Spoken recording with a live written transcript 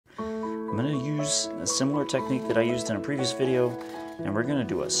I'm going to use a similar technique that I used in a previous video, and we're going to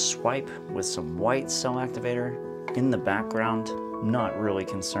do a swipe with some white cell activator in the background. I'm not really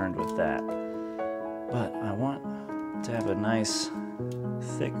concerned with that, but I want to have a nice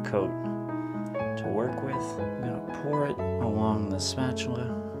thick coat to work with. I'm going to pour it along the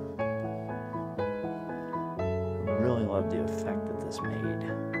spatula. I really love the effect that this made.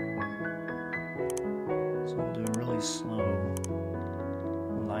 So we'll do a really slow,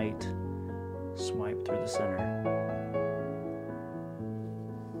 light swipe through the center.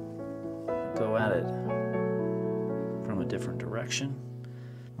 Go at it from a different direction.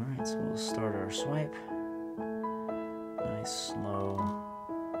 All right, so we'll start our swipe. Nice, slow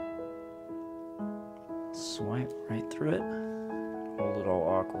swipe right through it. Hold it all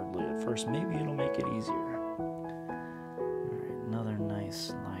awkwardly at first. Maybe it'll make it easier. All right, another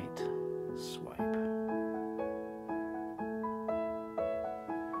nice, light swipe.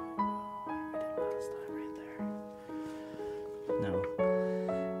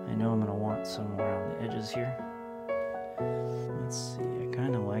 Some around the edges here. Let's see, I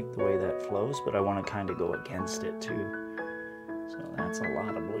kind of like the way that flows, but I want to kind of go against it too. So that's a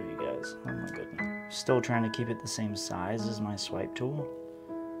lot of blue, you guys. Oh my goodness. Still trying to keep it the same size as my swipe tool.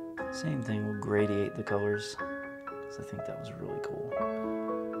 Same thing, we'll gradiate the colors, because I think that was really cool.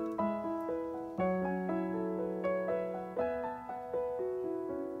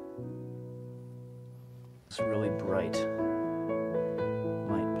 It's really bright.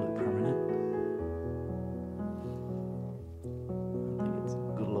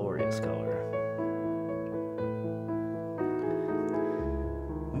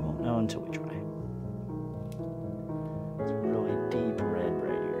 Until we try. It's really deep red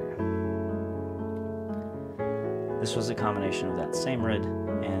right here. This was a combination of that same red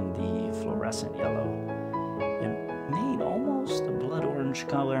and the fluorescent yellow. It made almost a blood orange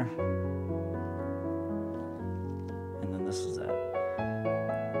color. And then this is that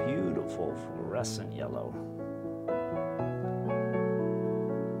beautiful fluorescent yellow.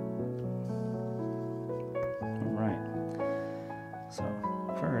 All right. So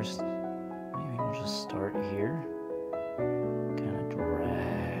first, maybe we'll just start here, kind of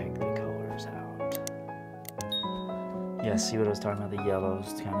drag the colors out. Yeah, see what I was talking about, the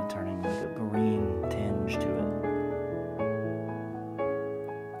yellows kind of turning like a green tinge to it.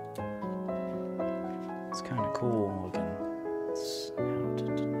 It's kind of cool looking. It's out to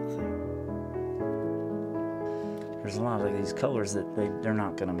nothing. There's a lot of these colors that they're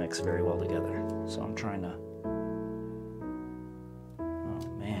not going to mix very well together, so I'm trying to.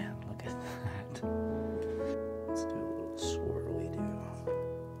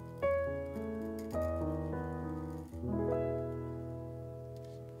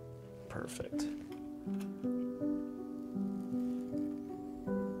 Perfect.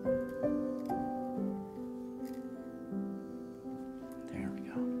 There we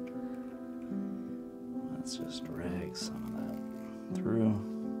go. Let's just drag some of that through.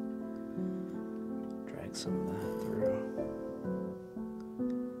 Drag some of that through.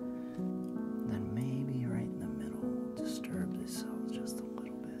 Then maybe right in the middle, disturb these cells just a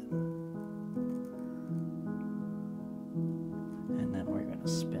little bit. And then we're going to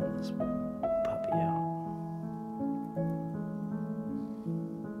spin this puppy out.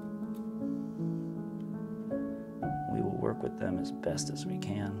 We will work with them as best as we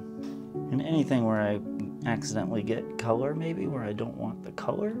can. And anything where I accidentally get color, maybe where I don't want the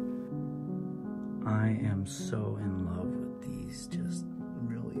color. I am so in love with these just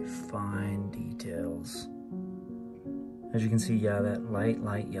really fine details. As you can see, yeah, that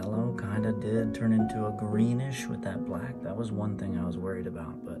light yellow kind of did turn into a greenish with that black. That was one thing I was worried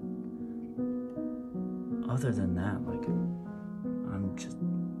about, but other than that, like, I'm just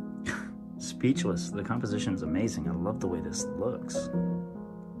speechless. The composition is amazing. I love the way this looks.